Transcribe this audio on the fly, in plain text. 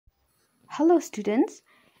Hello students,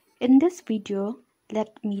 in this video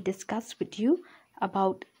let me discuss with you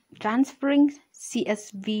about transferring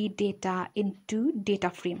CSV data into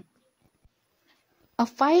DataFrame. A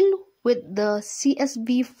file with the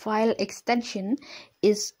CSV file extension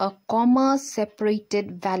is a comma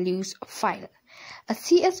separated values file. A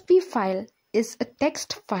CSV file is a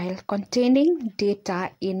text file containing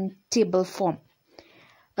data in table form.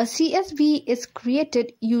 A CSV is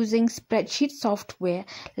created using spreadsheet software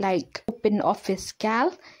like OpenOffice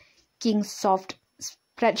Calc, Kingsoft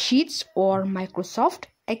Spreadsheets, or Microsoft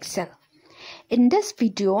Excel. In this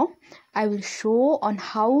video, I will show on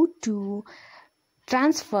how to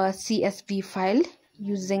transfer CSV file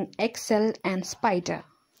using Excel and Spider.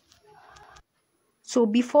 So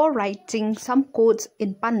before writing some codes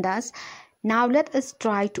in Pandas, now let us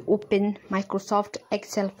try to open Microsoft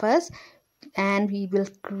Excel first, and we will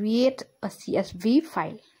create a CSV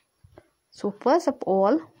file. So first of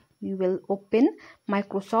all, we will open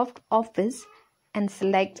Microsoft Office and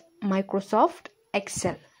select Microsoft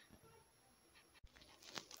Excel.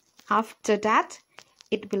 After that,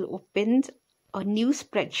 it will open a new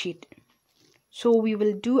spreadsheet. So we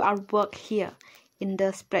will do our work here in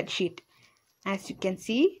the spreadsheet. As you can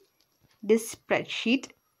see, this spreadsheet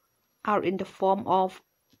are in the form of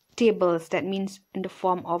tables, that means in the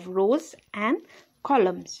form of rows and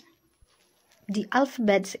columns. The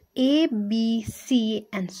alphabets A, B, C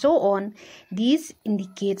and so on, these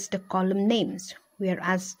indicates the column names,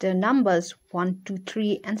 whereas the numbers 1, 2,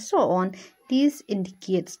 3 and so on, these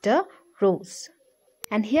indicates the rows.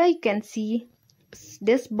 And here you can see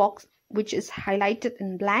this box which is highlighted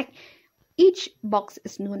in black. Each box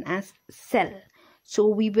is known as cell. So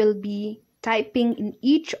we will be typing in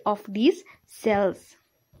each of these cells.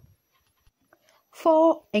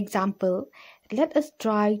 For example, let us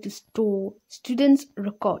try to store students'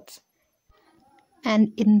 records.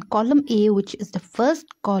 And in column A, which is the first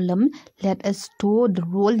column, let us store the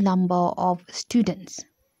roll number of students.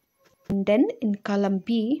 And then in column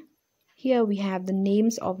B, here we have the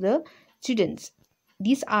names of the students.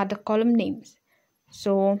 These are the column names.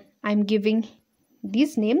 So I'm giving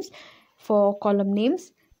these names for column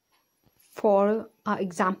names for our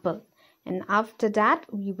example. And after that,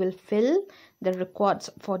 we will fill the records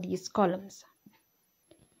for these columns.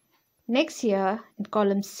 Next here, in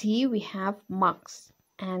column C, we have marks.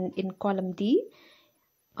 And in column D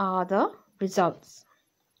are the results.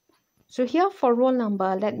 So here for roll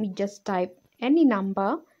number, let me just type any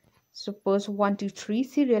number. Suppose 1, 2, 3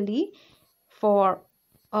 serially for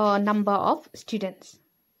a number of students.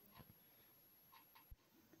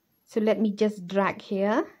 So let me just drag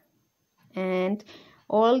here, and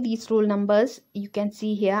all these roll numbers you can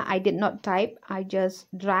see here, I did not type, I just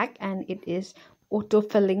drag and it is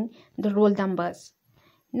auto-filling the roll numbers.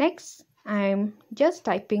 Next, I'm just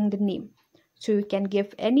typing the name. So you can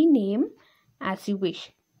give any name as you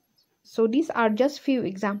wish. So these are just few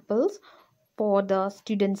examples for the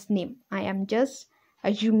student's name. I am just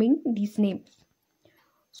assuming these names.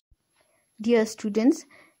 Dear students,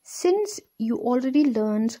 since you already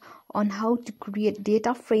learned on how to create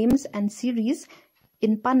data frames and series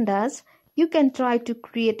in Pandas, you can try to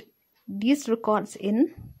create these records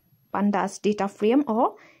in Pandas data frame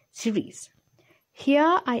or series.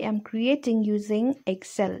 Here I am creating using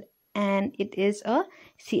Excel and it is a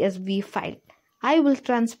CSV file. I will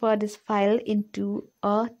transfer this file into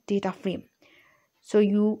a data frame. So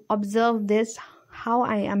you observe this how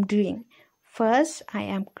I am doing. First, I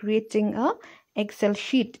am creating a Excel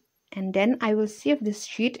sheet and then I will save this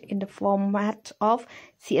sheet in the format of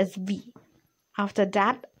CSV. After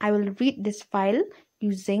that, I will read this file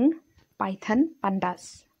using Python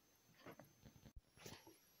Pandas.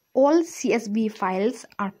 All CSV files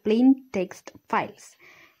are plain text files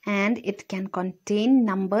and it can contain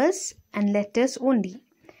numbers and letters only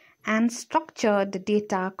and structure the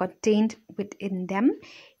data contained within them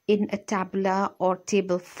in a tabular or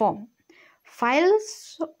table form.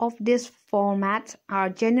 Files of this format are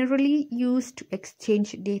generally used to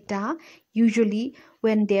exchange data, usually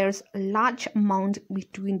when there's a large amount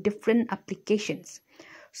between different applications.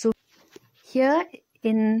 So here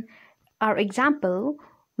in our example,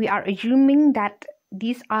 we are assuming that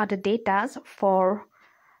these are the data for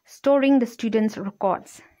storing the students'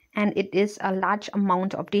 records, and it is a large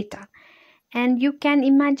amount of data. And you can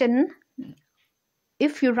imagine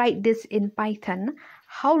if you write this in Python,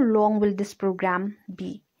 how long will this program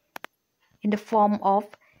be in the form of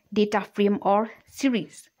data frame or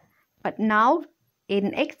series? But now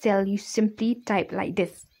in Excel, you simply type like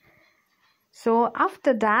this. So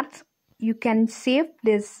after that, you can save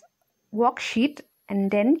this worksheet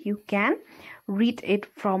and then you can read it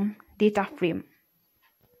from data frame.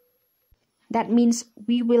 That means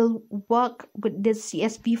we will work with this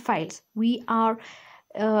CSV files. We are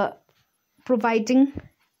providing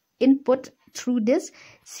input through this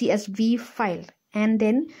CSV file, and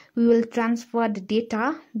then we will transfer the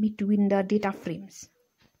data between the data frames.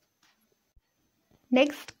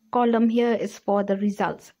 Next column here is for the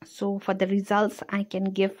results. So for the results, I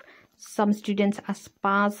can give some students as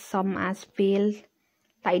pass, some as fail,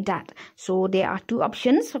 like that. So there are two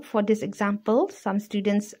options for this example, some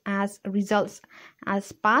students as results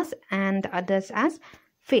as pass and others as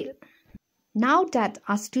fail. Now that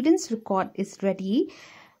our students record is ready,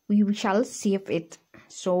 we shall save it.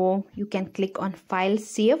 So you can click on File,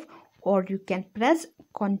 Save, or you can press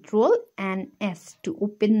Ctrl and S to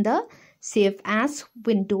open the Save As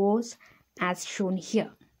windows as shown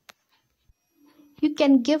here. You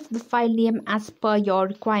can give the file name as per your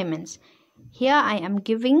requirements. Here I am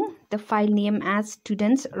giving the file name as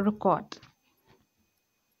Students Record.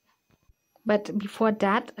 But before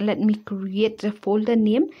that, let me create the folder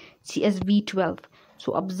name CSV12.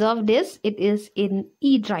 So observe this, it is in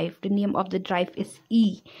E drive. The name of the drive is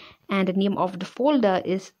E, and the name of the folder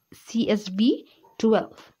is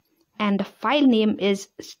CSV12, and the file name is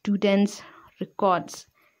Students Records.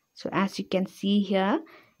 So as you can see here,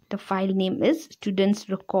 the file name is Students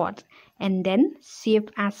Record, and then save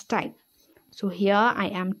as type. So here I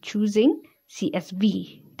am choosing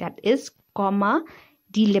CSV, that is comma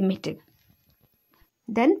delimited.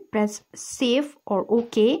 Then press save or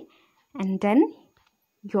OK, and then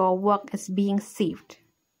your work is being saved.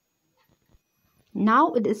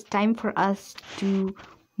 Now it is time for us to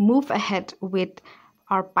move ahead with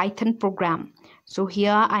our Python program. So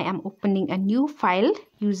here I am opening a new file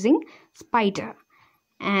using Spider.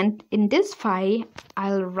 And in this file,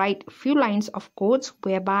 I'll write a few lines of codes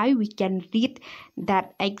whereby we can read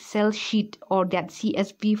that Excel sheet or that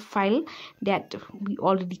CSV file that we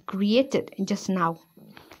already created just now.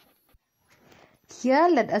 Here,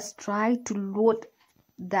 let us try to load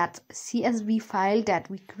that CSV file that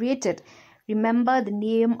we created. Remember, the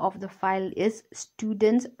name of the file is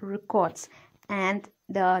Students Records, and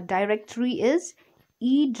the directory is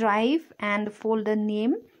E drive, and the folder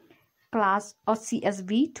name class or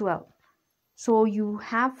CSV12. So you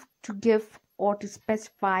have to give or to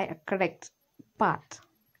specify a correct path.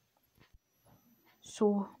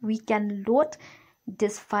 So we can load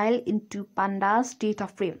this file into Pandas data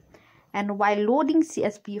frame. And while loading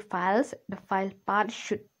CSV files, the file path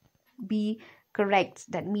should be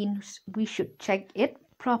correct. That means we should check it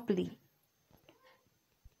properly.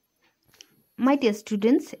 My dear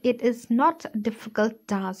students, it is not a difficult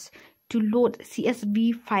task to load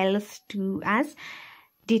CSV files to as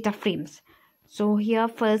data frames. So here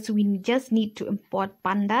first we just need to import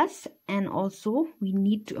pandas, and also we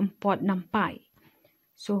need to import NumPy.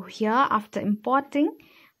 So here after importing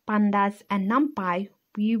pandas and NumPy,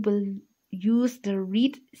 we will use the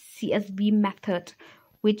read CSV method,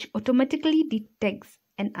 which automatically detects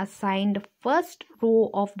and assigns the first row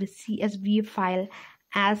of the CSV file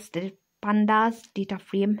as the pandas data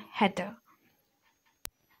frame header.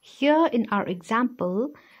 Here in our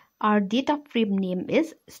example, our data frame name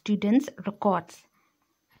is Students Records,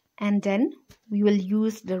 and then we will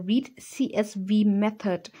use the read CSV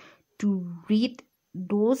method to read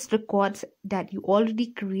those records that you already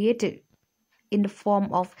created in the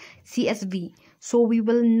form of CSV. So we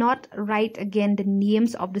will not write again the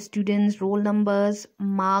names of the students, roll numbers,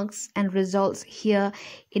 marks and results here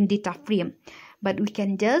in data frame, but we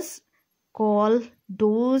can just call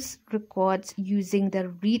those records using the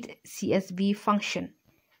read CSV function.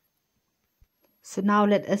 So now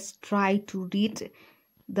let us try to read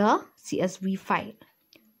the CSV file.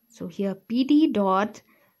 So here pd.read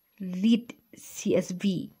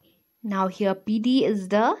CSV. Now here pd is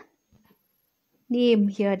the name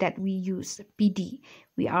here that we use, pd.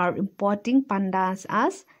 We are importing pandas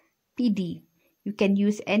as pd. You can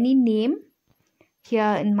use any name.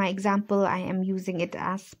 Here in my example, I am using it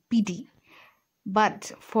as pd.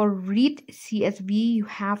 But for read CSV, you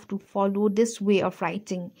have to follow this way of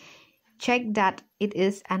writing. Check that it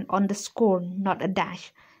is an underscore, not a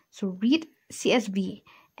dash. So read CSV,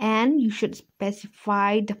 and you should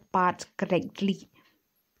specify the path correctly.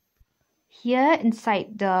 Here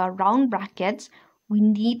inside the round brackets, we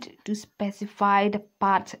need to specify the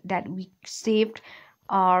path that we saved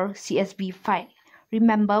our CSV file.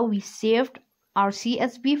 Remember, we saved our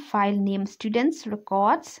CSV file named Students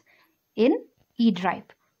Records in E drive.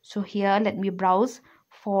 So here let me browse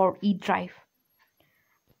for E drive.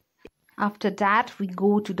 After that, we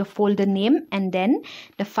go to the folder name and then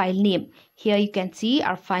the file name. Here you can see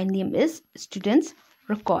our file name is Students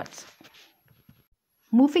Records.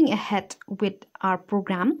 Moving ahead with our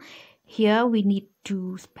program, here we need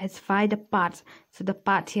to specify the path. So the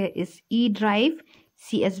path here is E drive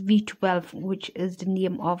CSV12, which is the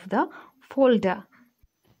name of the folder.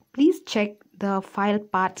 Please check the file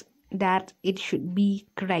path that it should be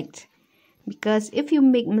correct, because if you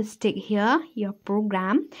make mistake here, your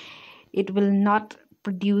program, it will not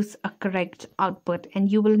produce a correct output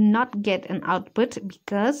and you will not get an output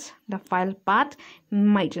because the file path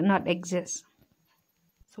might not exist.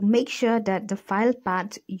 So make sure that the file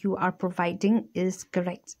path you are providing is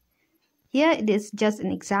correct. Here it is just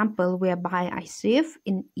an example whereby I save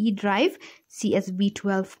in E drive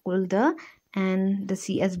CSV12 folder and the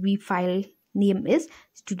CSV file name is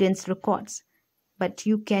students records, but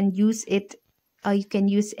you can use it, you can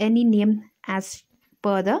use any name as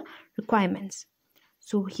per the requirements.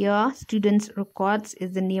 So here students records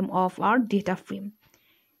is the name of our data frame.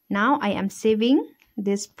 Now I am saving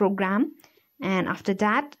this program, and after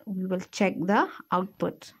that we will check the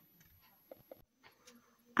output.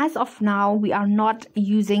 As of now we are not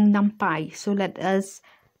using NumPy, so let us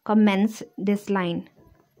comment this line.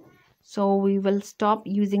 So we will stop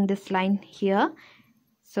using this line here.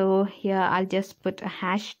 So here I'll just put a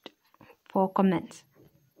hash for comments.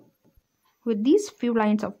 With these few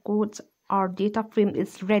lines of code, our data frame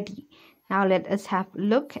is ready. Now let us have a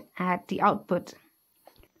look at the output.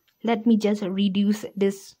 Let me just reduce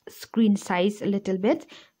this screen size a little bit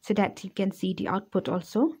so that you can see the output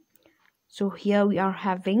also. So here we are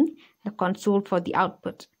having the console for the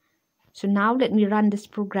output. So now let me run this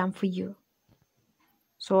program for you.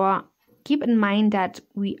 So keep in mind that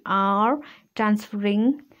we are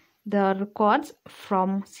transferring the records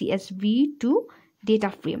from CSV to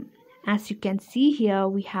DataFrame. As you can see here,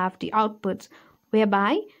 we have the outputs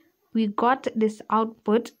whereby we got this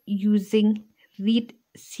output using read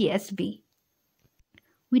CSV.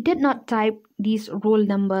 We did not type these roll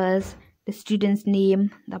numbers, the student's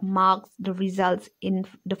name, the marks, the results in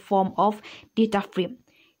the form of data frame.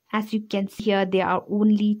 As you can see here, there are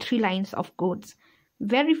only 3 lines of codes.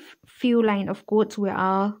 Very few lines of codes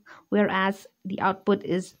whereas the output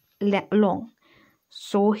is long.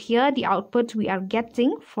 So here the output we are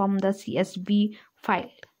getting from the CSV file.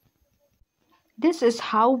 This is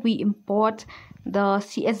how we import the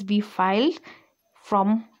CSV file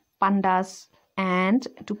from pandas and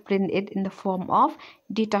to print it in the form of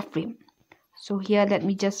data frame. So here let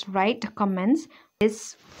me just write the comments.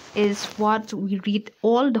 This is what we read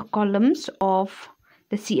all the columns of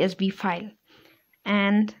the CSV file.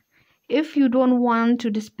 And if you don't want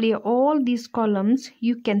to display all these columns,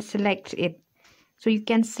 you can select it. So you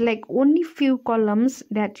can select only few columns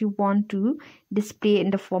that you want to display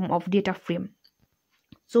in the form of data frame.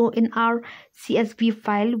 So in our CSV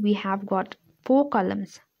file, we have got 4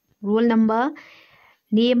 columns: roll number,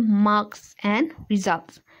 name, marks, and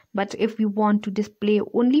results. But if we want to display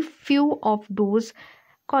only few of those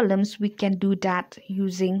columns, we can do that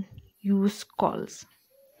using use calls.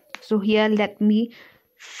 So here let me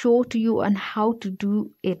show to you on how to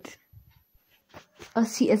do it. A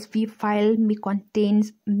CSV file may contain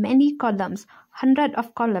many columns, hundreds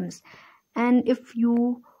of columns, and if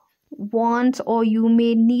you want or you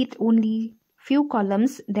may need only few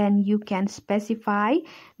columns, then you can specify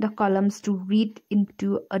the columns to read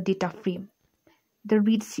into a data frame. The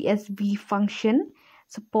read CSV function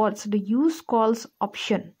supports the use calls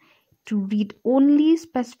option to read only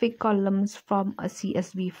specific columns from a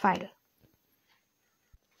CSV file.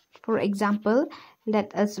 For example,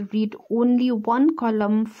 let us read only one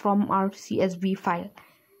column from our CSV file,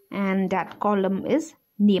 and that column is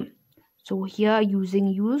name. So here using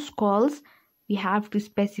use calls, we have to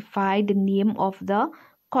specify the name of the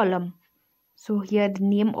column. So here the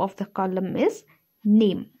name of the column is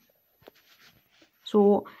name.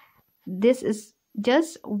 So this is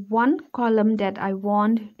just one column that I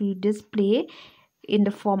want to display in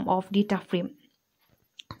the form of data frame.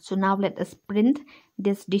 So now let us print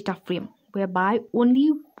this data frame whereby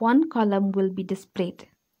only one column will be displayed,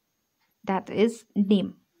 that is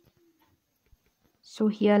name. So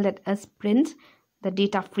here let us print the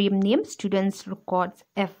data frame name students records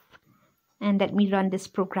F, and let me run this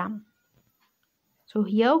program. So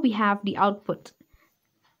here we have the output.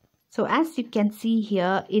 So as you can see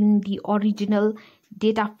here in the original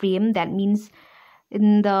data frame, that means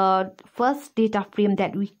in the first data frame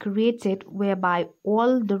that we created, whereby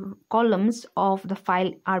all the columns of the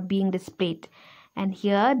file are being displayed, and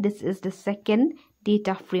here this is the second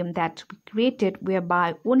data frame that we created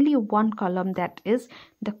whereby only one column, that is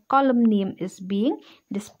the column name, is being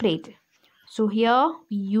displayed. So here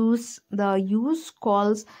we use the use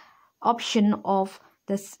calls option of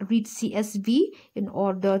read CSV in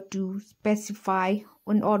order to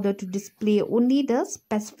display only the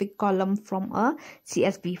specific column from a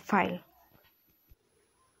CSV file.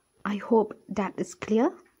 I hope that is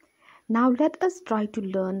clear. Now let us try to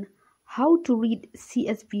learn how to read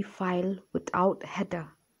CSV file without header.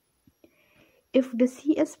 If the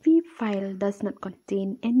CSV file does not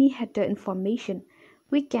contain any header information,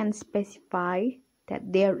 we can specify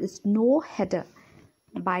that there is no header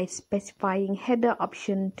by specifying header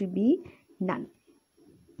option to be none.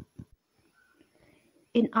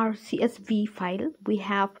 In our CSV file, we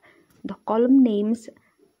have the column names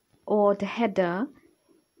or the header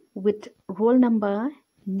with roll number,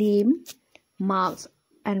 name, marks,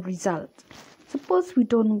 and result. Suppose we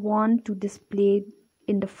don't want to display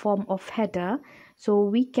in the form of header, so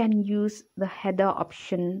we can use the header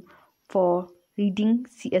option for reading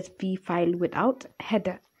CSV file without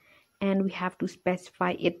header, and we have to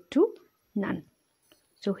specify it to none.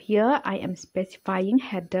 So here I am specifying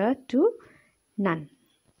header to none,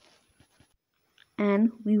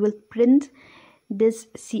 and we will print this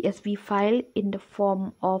CSV file in the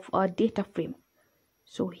form of a data frame.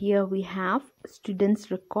 So here we have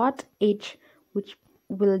students record age, which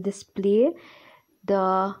will display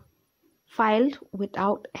the file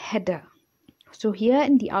without header. So here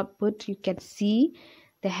in the output you can see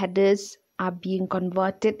the headers are being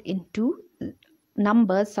converted into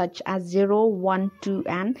numbers such as 0, 1, 2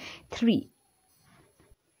 and 3.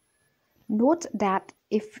 Note that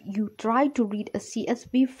if you try to read a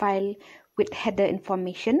CSV file with header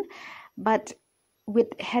information, but with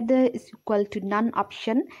header is equal to none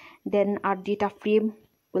option, then our data frame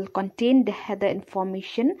will contain the header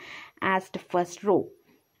information as the first row,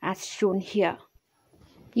 as shown here.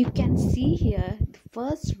 You can see here the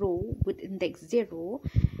first row with index 0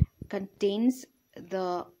 contains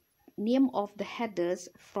the name of the headers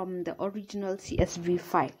from the original CSV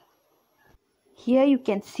file. Here you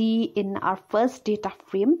can see in our first data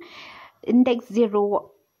frame, index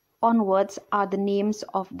 0 onwards are the names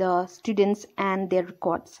of the students and their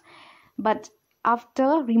records. But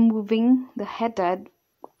after removing the header,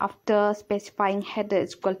 after specifying header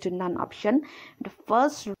is equal to none option, the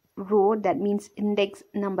first row, that means index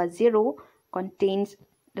number 0, contains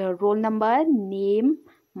the roll number, name,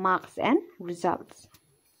 marks and results.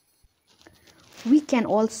 We can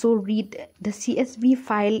also read the CSV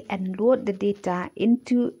file and load the data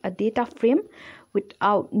into a data frame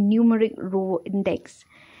without numeric row index.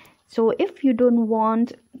 So if you don't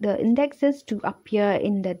want the indexes to appear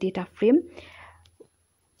in the data frame,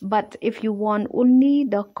 but if you want only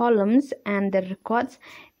the columns and the records,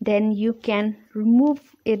 then you can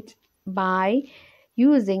remove it by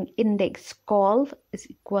using index call is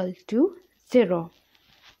equal to 0.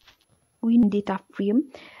 In data frame,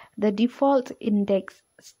 the default index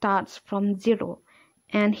starts from 0,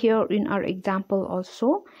 and here in our example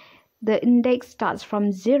also the index starts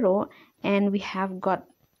from 0 and we have got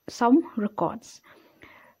some records.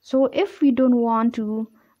 So if we don't want to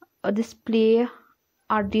display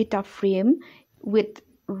our data frame with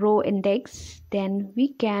row index, then we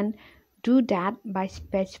can do that by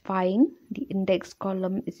specifying the index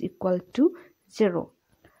column is equal to 0.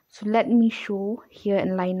 So let me show here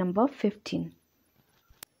in line number 15.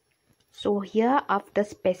 So here, after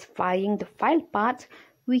specifying the file path,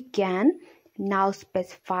 we can now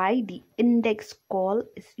specify the index call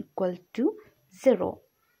is equal to 0,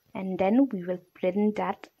 and then we will print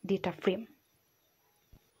that data frame.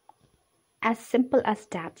 As simple as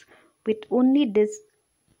that. With only this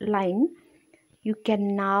line, you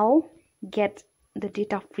can now get the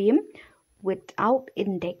data frame without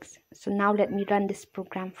index. So now let me run this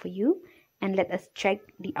program for you and let us check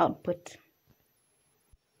the output.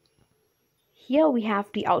 Here we have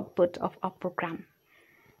the output of our program.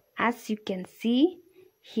 As you can see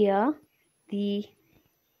here, the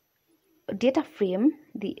data frame,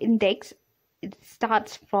 the index, it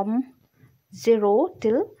starts from 0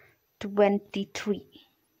 till 23.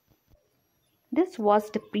 This was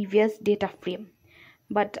the previous data frame,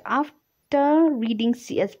 but after reading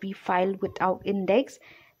CSV file without index,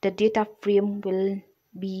 the data frame will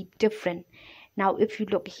be different. Now if you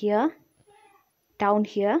look here, down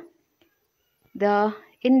here, the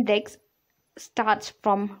index starts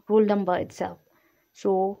from roll number itself.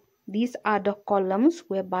 So these are the columns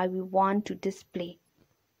whereby we want to display.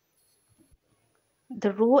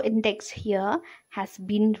 The row index here has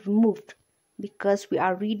been removed because we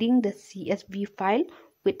are reading the CSV file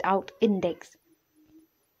without index.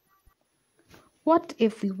 What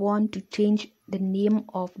if we want to change the name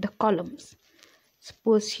of the columns?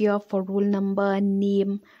 Suppose here for roll number,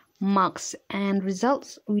 name, marks and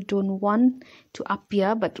results we don't want to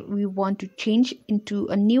appear, but we want to change into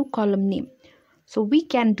a new column name. So we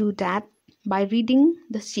can do that by reading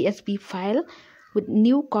the CSV file with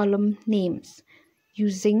new column names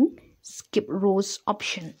using skip rows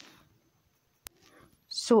option.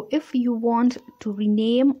 So if you want to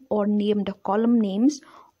rename or name the column names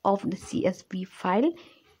of the CSV file,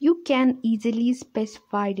 you can easily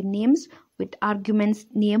specify the names with arguments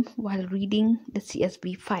name while reading the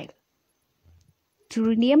CSV file. To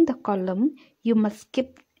rename the column, you must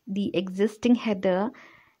skip the existing header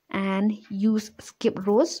and use skip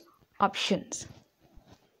rows options.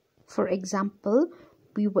 For example,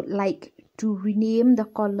 we would like to rename the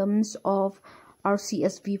columns of our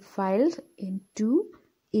CSV file into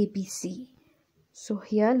ABC. So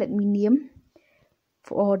here let me name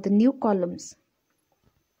for the new columns.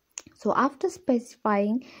 So after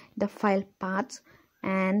specifying the file path,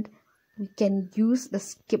 and we can use the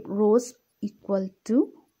skip rows equal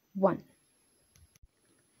to 1.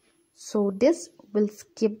 So this will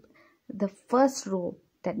skip the first row,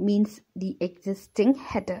 that means the existing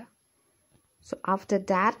header. So after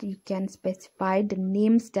that, you can specify the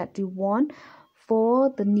names that you want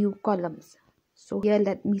for the new columns. So here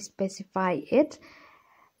let me specify it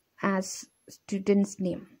as student's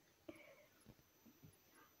name.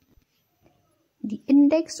 The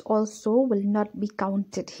index also will not be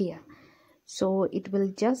counted here. So it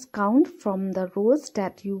will just count from the rows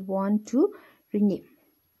that you want to rename.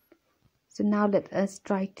 So now let us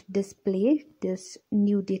try to display this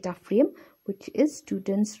new data frame, which is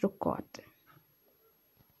student's record.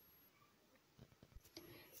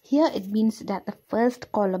 Here it means that the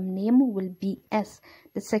first column name will be S,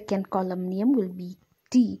 the second column name will be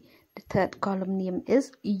T, the third column name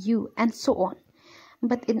is U, and so on.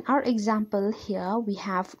 But in our example here, we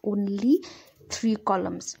have only 3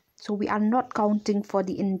 columns. So we are not counting for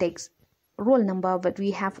the index roll number, but we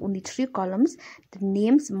have only 3 columns, the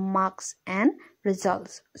names, marks, and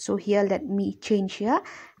results. So here let me change here.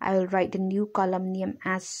 I will write the new column name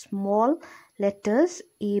as small letters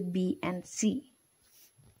A, B, and C.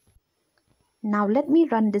 Now let me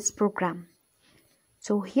run this program.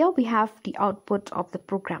 So here we have the output of the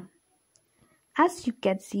program. As you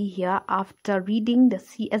can see here, after reading the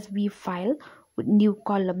CSV file with new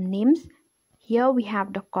column names, here we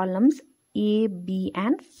have the columns A, B,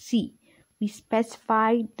 and C. We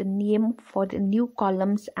specified the name for the new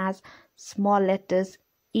columns as small letters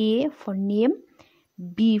A for name,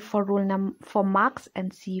 B for roll number for marks,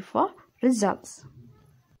 and C for results.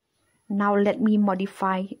 Now let me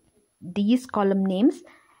modify these column names.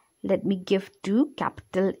 Let me give to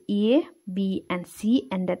capital A, B, and C,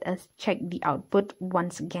 and let us check the output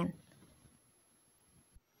once again.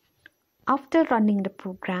 After running the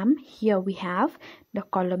program, here we have the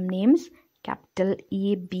column names capital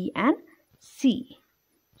A, B, and C.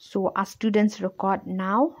 So our students' record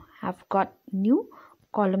now have got new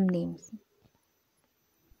column names.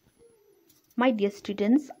 My dear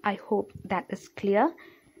students, I hope that is clear.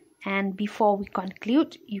 And before we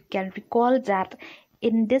conclude, you can recall that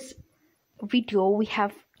in this video we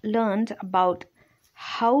have learned about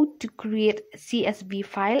how to create a CSV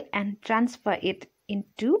file and transfer it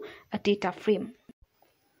into a data frame.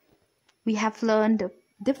 We have learned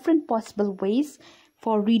different possible ways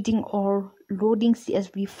for reading or loading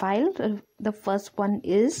CSV file. The first one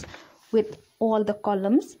is with all the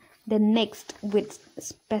columns, the next with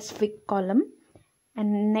specific column,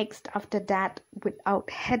 and next after that without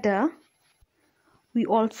header. We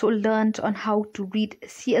also learned on how to read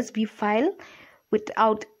CSV file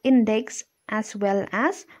without index as well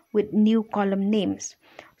as with new column names.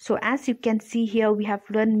 So as you can see here, we have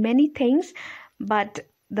learned many things, but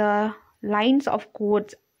the lines of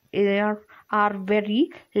code are very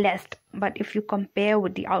less. But if you compare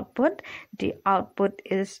with the output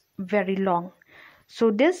is very long.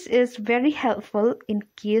 So this is very helpful in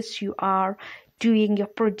case you are doing your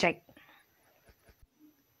project.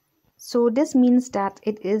 So this means that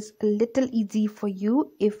it is a little easy for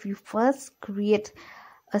you if you first create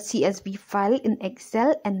a CSV file in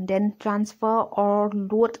Excel and then transfer or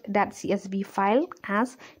load that CSV file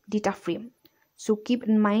as data frame. So keep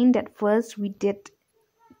in mind that first we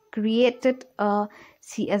created a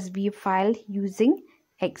CSV file using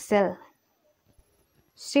Excel.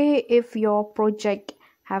 Say if your project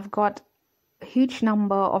have got a huge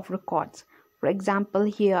number of records. For example,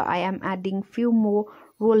 here I am adding few more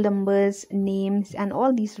roll numbers, names, and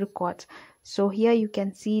all these records. So here you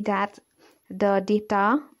can see that the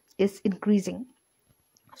data is increasing.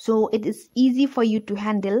 So it is easy for you to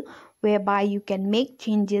handle, whereby you can make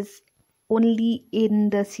changes only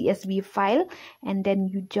in the CSV file and then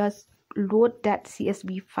you just load that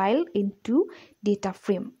CSV file into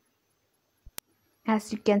DataFrame.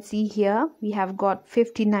 As you can see here, we have got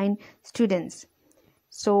 59 students.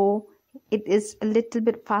 So it is a little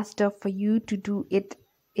bit faster for you to do it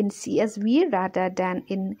in CSV rather than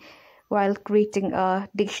while creating a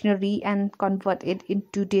dictionary and convert it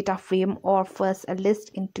into DataFrame, or first a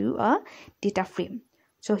list into a DataFrame.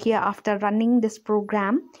 So here, after running this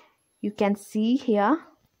program, you can see here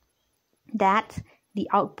that the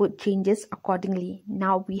output changes accordingly.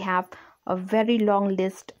 Now we have a very long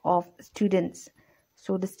list of students.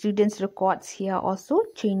 So the students records here also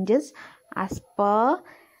changes as per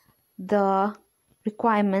the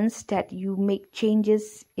requirements that you make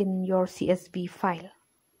changes in your CSV file.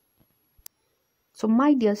 So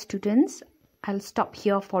my dear students, I'll stop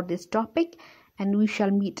here for this topic and we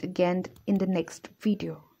shall meet again in the next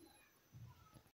video.